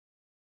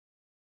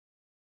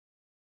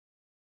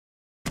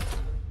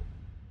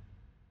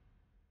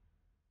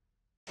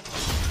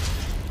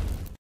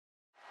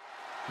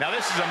Now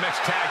this is a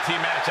mixed tag team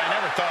match I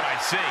never thought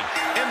I'd see.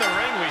 In the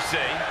ring we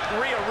see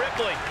Rhea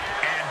Ripley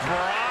and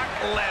Brock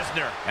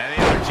Lesnar. And the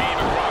other team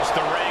across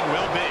the ring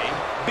will be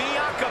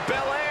Bianca,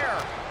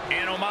 Belair,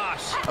 and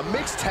Omos. A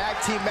mixed tag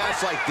team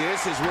match like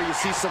this is where you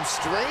see some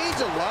strange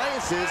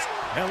alliances.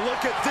 And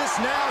look at this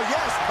now,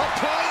 yes,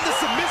 applying the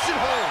submission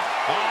hold.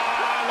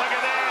 Oh, look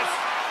at this.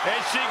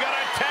 Is she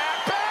gonna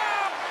tap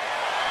out?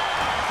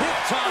 Hip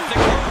tossing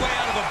her way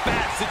out of a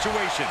bad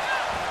situation.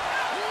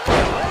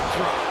 Leg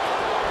drop.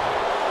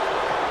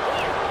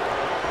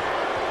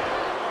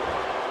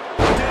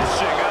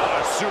 Dishing out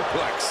a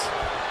suplex.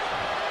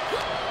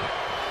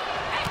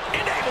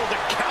 Unable to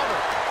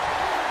counter.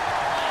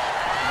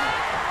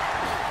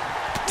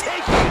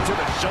 Taking it to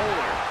the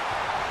shoulder.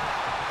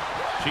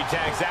 She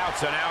tags out,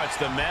 so now it's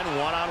the men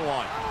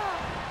one-on-one.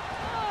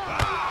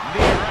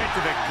 Knee right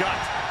to the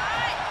gut.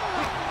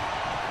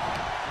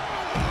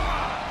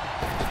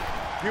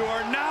 You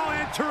are now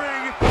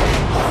entering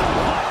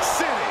Suplex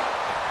City.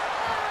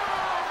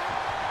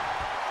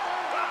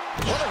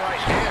 What a right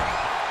hand.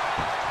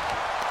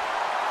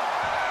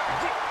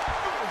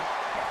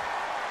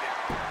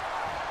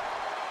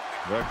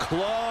 The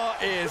claw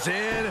is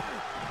in.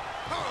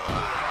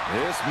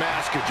 This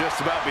match could just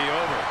about be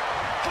over.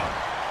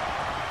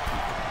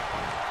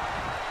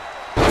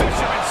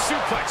 Fisherman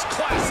suplex,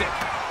 classic.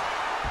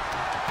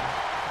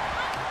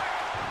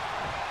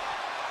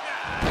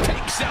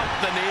 Takes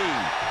out the knee.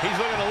 He's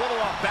looking a little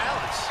off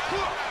balance.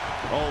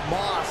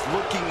 Omos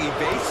looking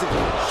evasive.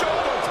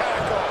 Shoulder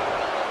tackle.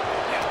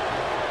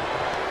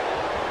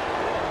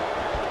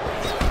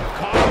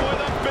 Caught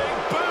with a big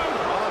boot.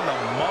 On the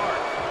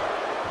mark.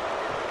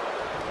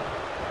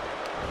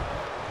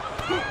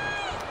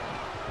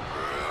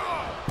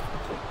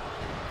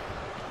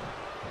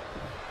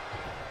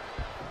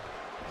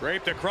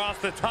 Draped across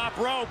the top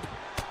rope.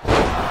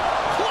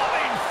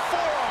 Clubbing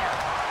forearm.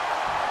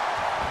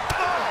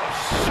 Oh,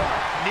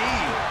 sharp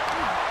knee.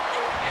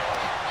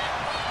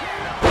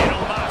 And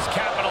Omos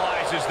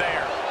capitalizes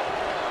there.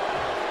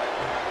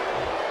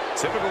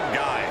 Typical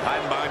guy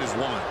hiding behind his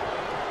woman.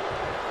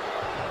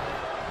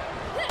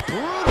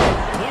 Brutal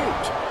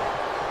boot.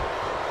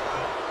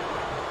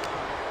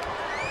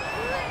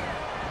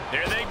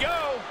 There they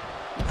go.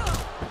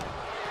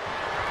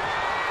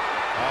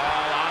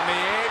 All on the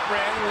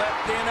apron,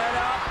 lifting it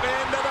up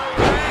into the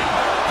ring.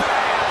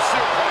 Bam,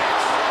 suplex.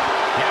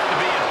 You have to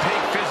be in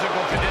peak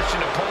physical condition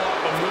to pull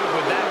off a move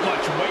with that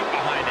much weight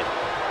behind it.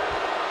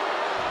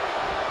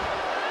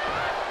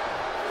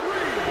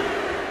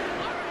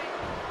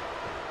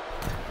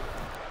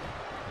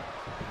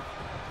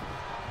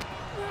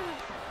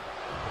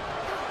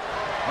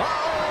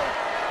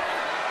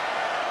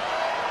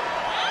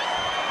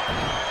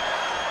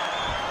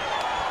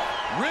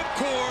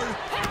 Ripcord.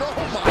 Oh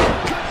my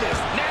goodness,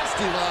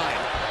 nasty line.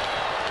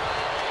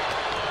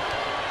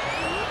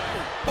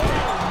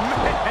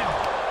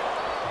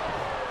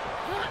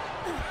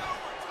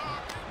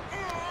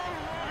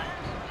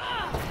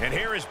 And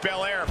here is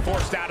Belair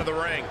forced out of the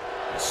ring.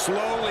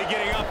 Slowly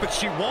getting up, but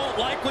she won't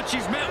like what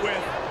she's met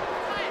with.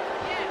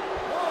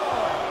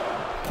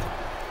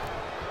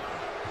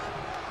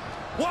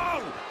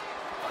 Whoa!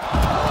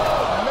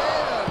 Oh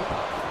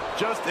man.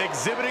 Just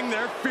exhibiting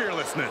their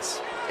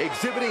fearlessness.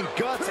 Exhibiting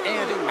guts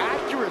and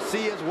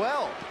accuracy as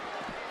well.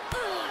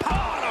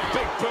 On a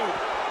big boot.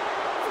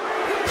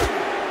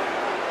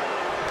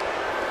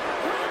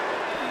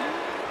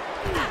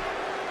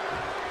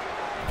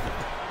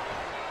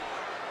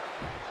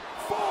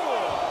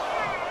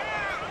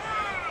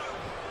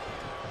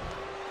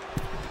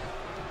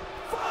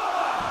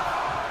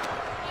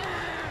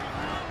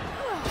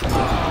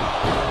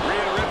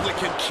 Rhea Ripley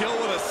can kill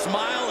with a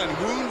smile and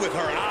wound with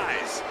her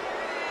eyes.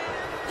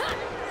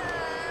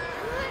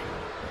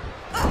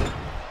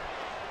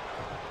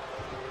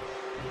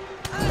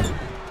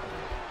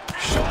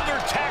 Shoulder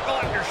tackle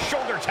after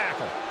shoulder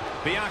tackle.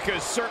 Bianca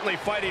is certainly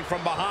fighting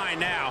from behind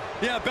now.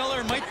 Yeah,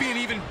 Belair might be in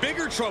even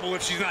bigger trouble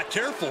if she's not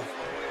careful.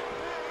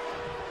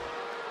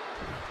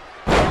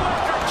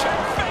 Buster check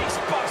face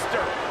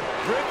buster.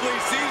 Ripley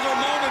sees her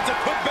moment to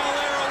put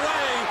Belair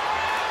away.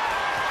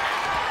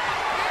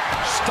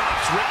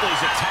 Stops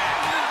Ripley's attack.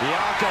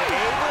 Bianca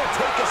able to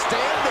take a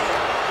stand there.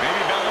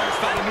 Maybe Belair's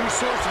found a new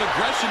source of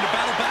aggression to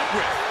battle back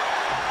with.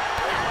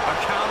 A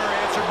counter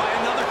answered by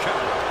another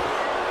counter.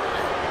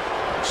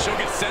 She'll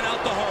get sent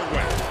out the hard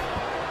way.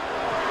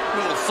 A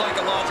little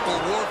psychological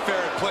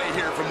warfare at play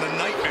here from the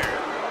Nightmare.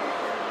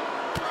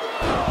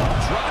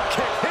 Drop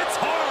kick hits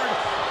hard,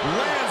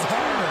 lands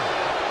hard.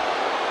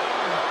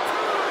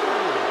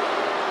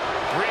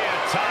 Rhea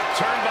top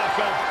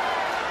turnbuckle.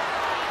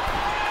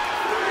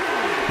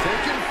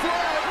 Taking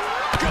flight.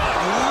 Good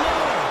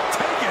Lord,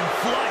 taking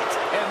flight.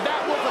 And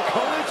that was a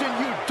collision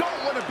you don't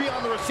want to be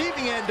on the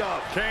receiving end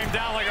of. Came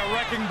down like a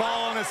wrecking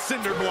ball on a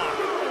cinder block.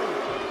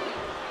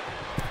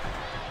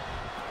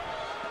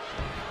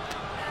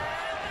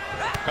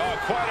 Oh,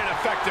 quite an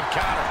effective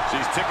counter.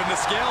 She's tipping the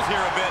scales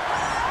here a bit.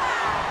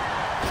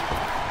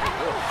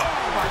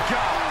 Oh, my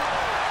God.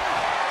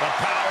 The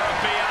power of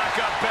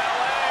Bianca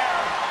Belair.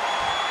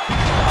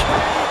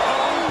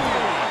 KO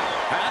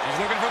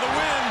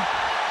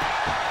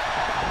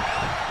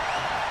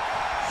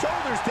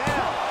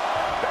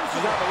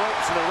is on the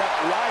ropes, and the ref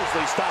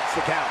wisely stops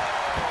the count.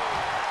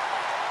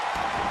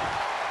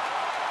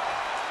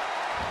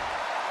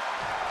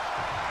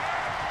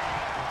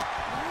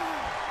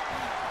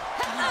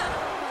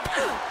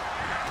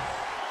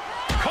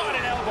 Caught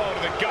an elbow to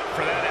the gut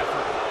for that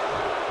effort.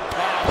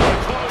 Oh, what a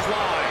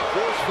clothesline.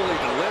 Forcefully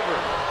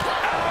delivered.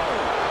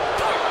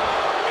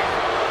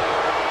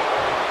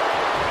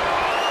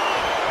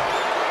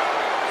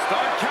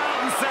 Start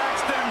counting,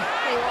 Saxton.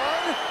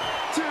 1,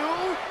 2,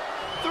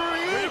 3.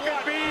 We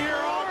could be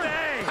here all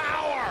day.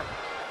 Power.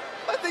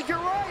 I think you're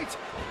right.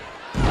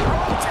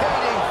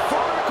 Rotating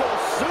vertical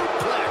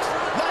suplex.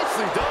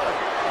 Nicely done.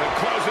 The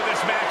close of this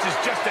match is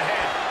just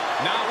ahead.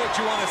 Not what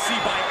you want to see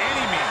by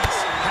any means.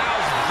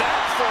 How's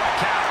that for a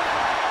count?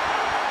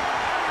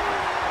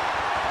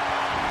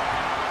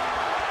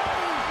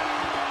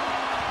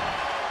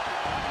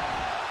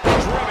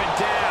 Driven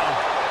down.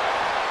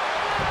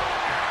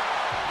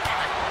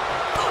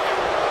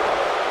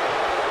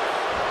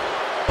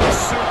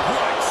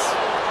 Suplex.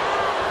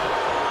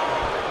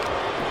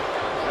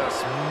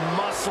 Just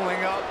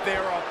muscling up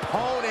their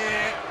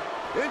opponent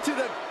into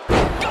the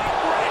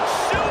Gut-wrench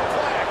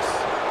suplex.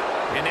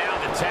 And now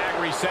the tag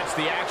resets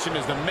the action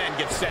as the men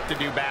get set to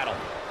do battle.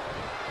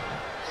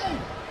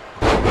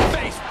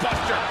 Face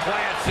buster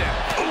plants him.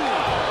 Ooh,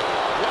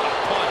 what a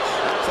punch.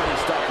 That's how you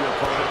stop your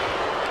opponent.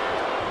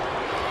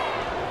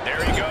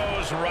 There he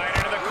goes, right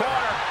into the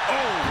corner.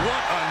 Oh,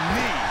 what a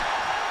knee.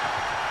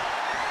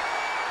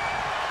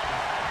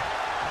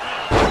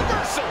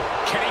 Reversal.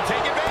 Can he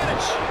take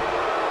advantage?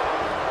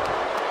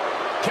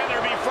 Can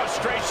there be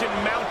frustration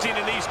mounting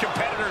in these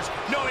competitors,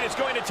 knowing it's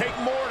going to take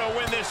more to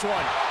win this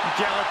one? You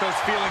can't let those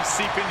feelings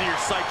seep into your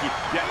psyche.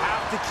 You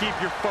have to keep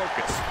your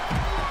focus.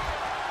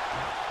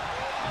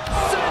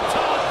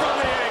 Senton from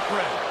the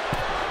apron.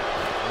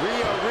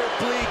 Rhea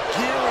Ripley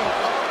gearing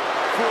up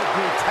for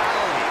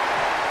brutality.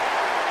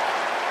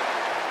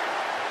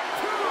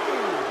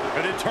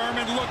 A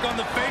determined look on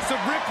the face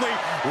of Ripley,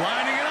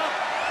 lining it up.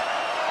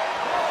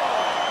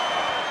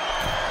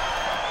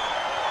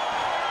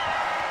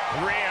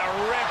 Rhea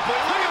Ripley,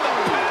 look at the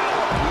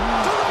power.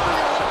 Delivering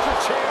an electric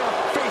chair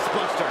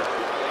facebuster.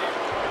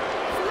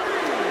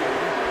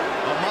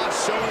 Omos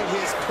showing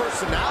his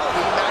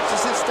personality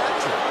matches his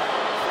stature.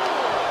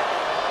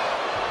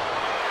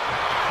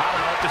 I don't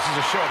know if this is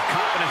a show of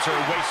confidence or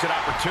a wasted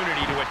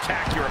opportunity to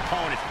attack your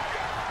opponent.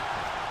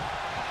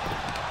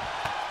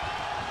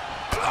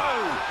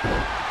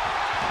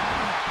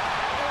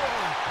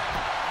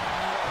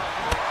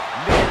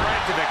 Knee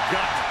right to the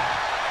gut.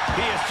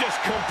 He has just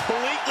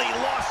completely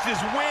lost his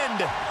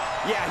wind.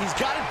 Yeah, he's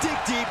got to dig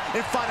deep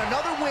and find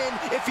another win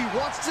if he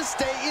wants to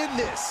stay in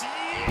this.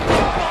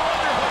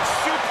 Underhook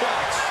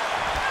suplex.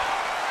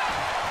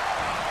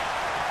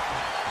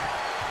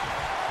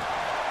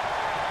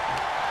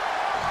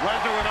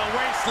 Lesnar with a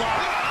waist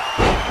lock.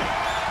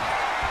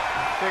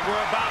 Think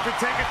we're about to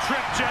take a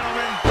trip,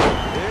 gentlemen.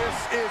 This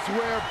is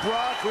where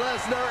Brock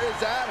Lesnar is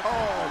at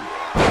home.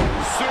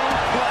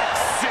 Suplex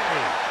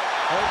City.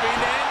 Hoping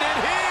to end it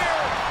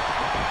here.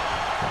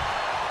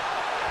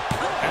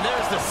 And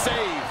there's the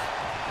save.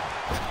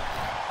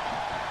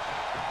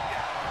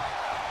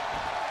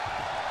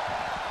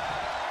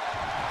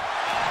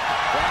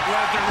 Brock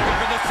Lesnar looking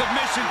for the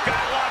submission.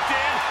 Got locked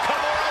in.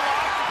 Kimura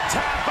lock.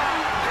 Tap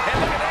out. And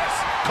look at this.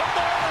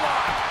 Kimura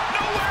lock.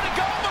 Nowhere to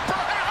go but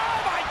Brian.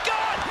 Oh my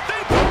God.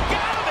 They broke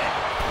out of it.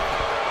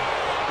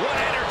 What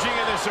energy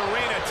in this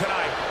arena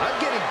tonight. I'm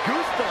getting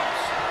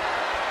goosebumps.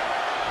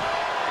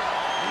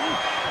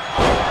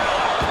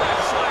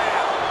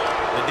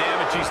 The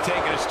damage he's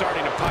taken is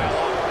starting to pile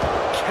up.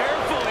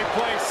 Carefully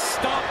placed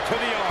stomp to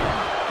the arm.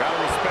 Gotta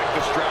respect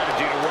the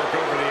strategy to work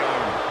over the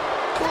arm.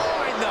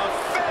 Claw in the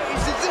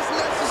face. Is this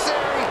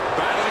necessary?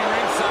 Battling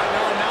ringside,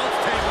 now announce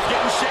table's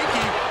getting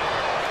shaky.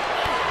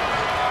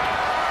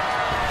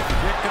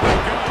 Kick to the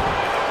gut.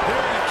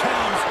 Here it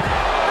comes.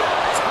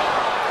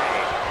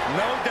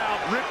 Tie. No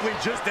doubt Ripley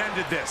just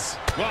ended this.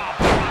 Wow,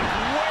 Brock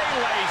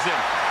waylays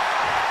him.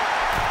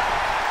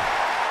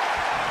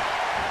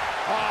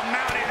 Oh,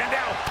 mounting and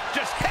now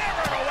just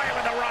hammered away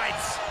with the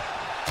rights.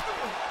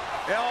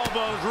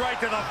 Elbows right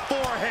to the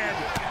forehead.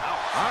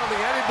 I don't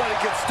think anybody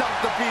can stop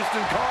the beast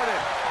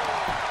incarnate.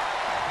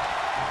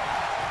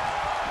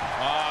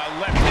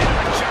 Left into the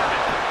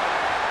German.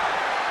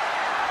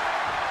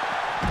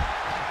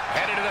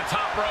 Headed to the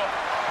top rope.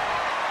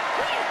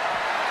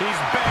 He's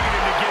begging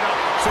him to get up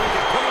so he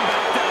can put him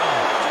back down.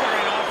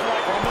 Squaring off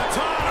right From the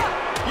top.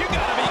 You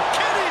gotta be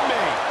kidding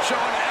me.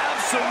 Showing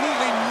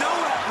absolutely no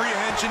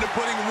apprehension to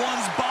putting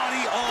one's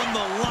body on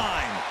the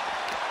line.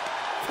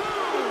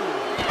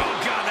 Oh,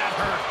 God, that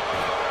hurt.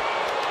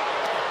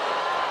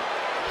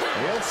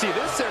 You don't see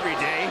this every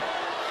day.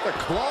 A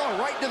claw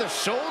right to the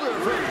shoulder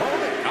of her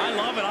opponent. I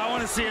love it. I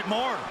want to see it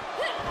more.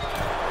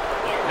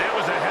 That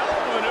was a hell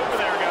of a maneuver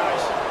there,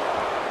 guys.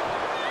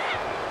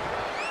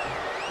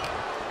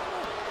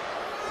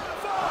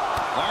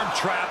 Arm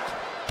trapped.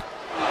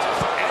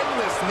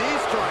 Endless knee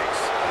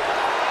strikes.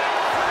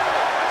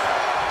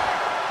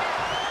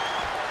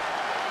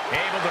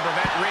 Able to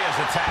prevent Rhea's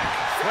attack.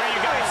 What do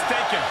you guys think?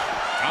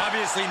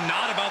 obviously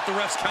not about the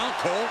ref's count,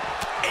 Cole.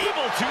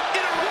 Able to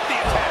interrupt the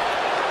attack.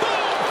 Boom!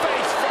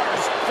 Face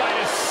first. Fight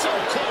is so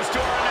close to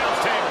our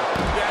announce table.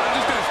 Yeah, I'm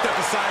just going to step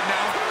aside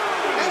now.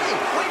 Hey,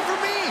 wait for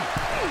me!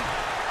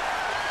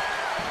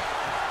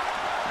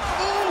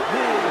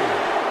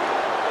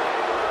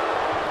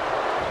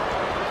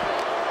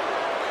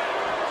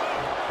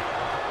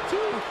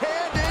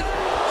 Two-handed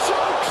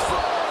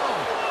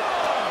chokeslam!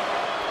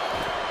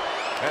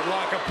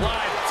 Headlock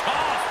applied,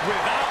 tough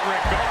without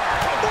regard.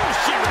 Oh,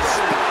 she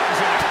responds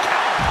in a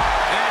count.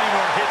 Any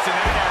more hits in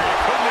that area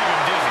could leave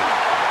him dizzy.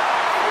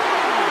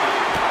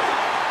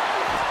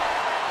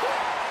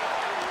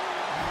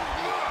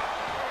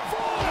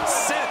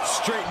 Set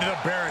straight into the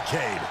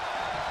barricade.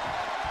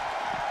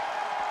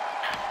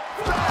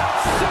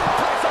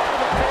 Suplex over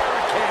the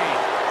barricade!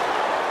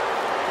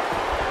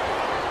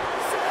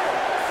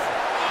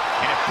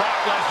 And if Brock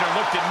Lesnar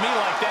looked at me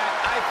like that,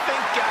 I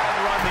think I'd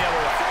run the other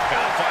way.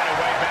 Gotta find a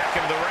way back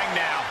into the ring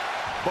now.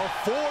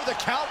 Before the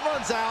count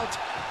runs out.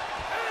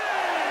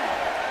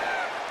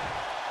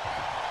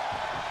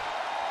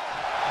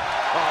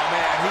 Oh,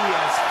 man, he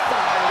is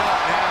fired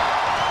up now.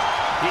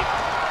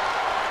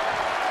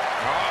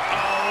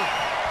 Uh-oh.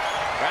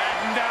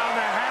 Batten down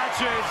the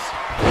hatches.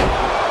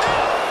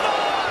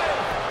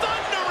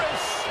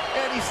 Thunderous!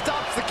 And he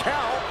stops the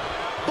count.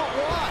 But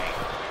why?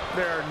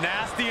 There are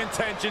nasty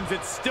intentions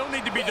that still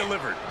need to be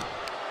delivered.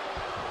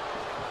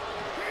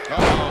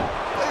 Uh-oh.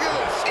 Look at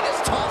this. He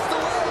just tossed the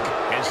leg.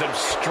 And some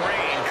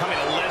strain coming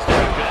to Lesnar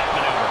after that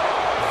maneuver.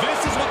 This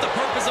is what the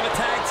purpose of a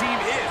tag team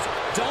is.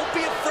 Don't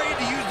be afraid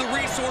to use the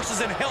resources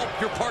and help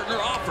your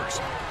partner offers.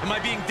 Am I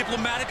being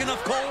diplomatic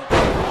enough, Cole?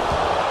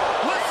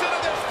 Listen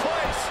to this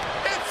place.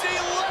 It's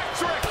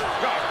electric. Oh,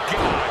 God.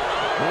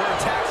 More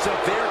attacks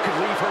up there could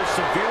leave her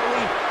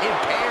severely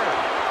impaired.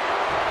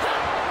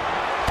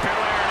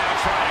 Belair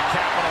now trying to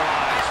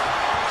capitalize.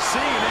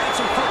 See an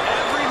answer for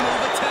every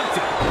move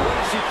attempted. What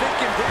is she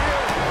thinking here?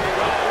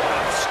 Oh, what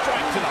a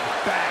strike to the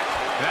back.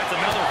 That's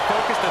another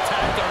focused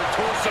attack to her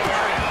torso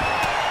area.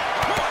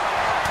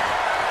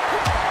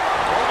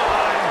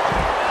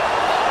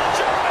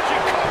 She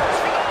covers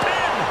for the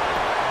pin.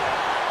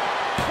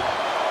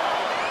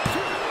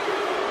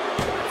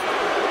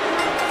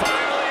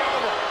 Finally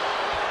over.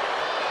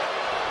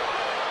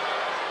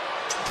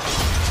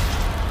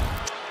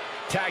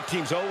 Tag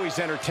teams always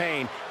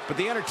entertain, but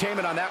the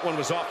entertainment on that one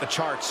was off the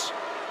charts.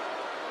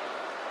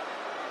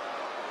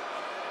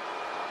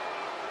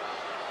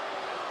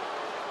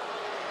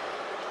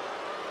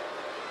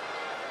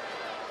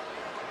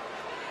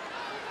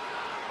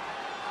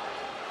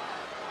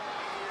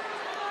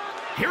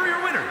 Here are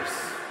your winners,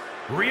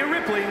 Rhea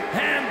Ripley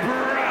and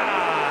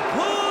Brock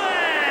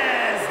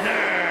Lesnar.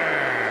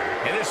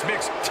 And this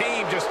mixed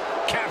team just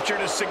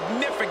captured a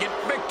significant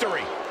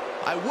victory.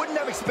 I wouldn't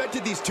have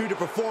expected these two to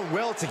perform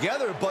well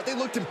together, but they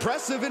looked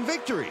impressive in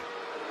victory.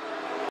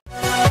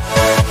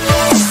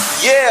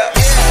 Yeah.